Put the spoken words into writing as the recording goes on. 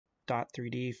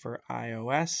Dot3D for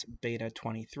iOS Beta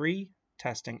 23,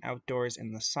 testing outdoors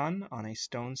in the sun on a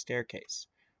stone staircase.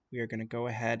 We are going to go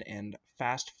ahead and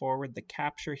fast forward the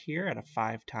capture here at a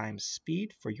 5 times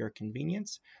speed for your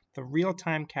convenience. The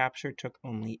real-time capture took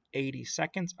only 80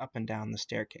 seconds up and down the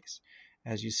staircase.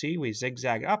 As you see, we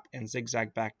zigzag up and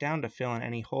zigzag back down to fill in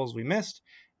any holes we missed,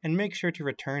 and make sure to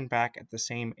return back at the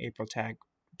same April tag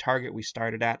target we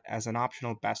started at as an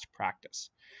optional best practice.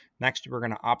 Next, we're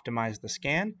going to optimize the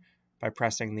scan by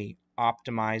pressing the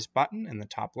Optimize button in the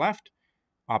top left,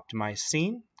 Optimize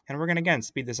Scene, and we're going to again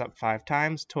speed this up 5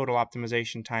 times. Total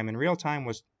optimization time in real time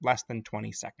was less than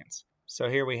 20 seconds. So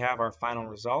here we have our final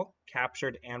result,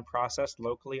 captured and processed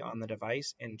locally on the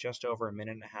device in just over a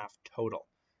minute and a half total.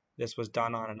 This was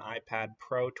done on an iPad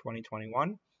Pro 2021,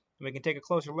 and we can take a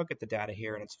closer look at the data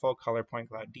here in its full color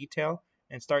point cloud detail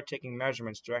and start taking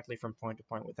measurements directly from point to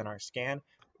point within our scan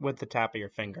with the tap of your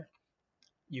finger.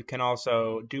 You can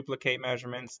also duplicate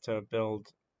measurements to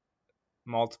build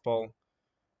multiple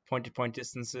point-to-point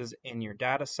distances in your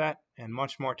data set, and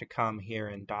much more to come here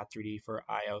in Dot3D for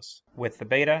iOS with the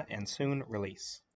beta and soon release.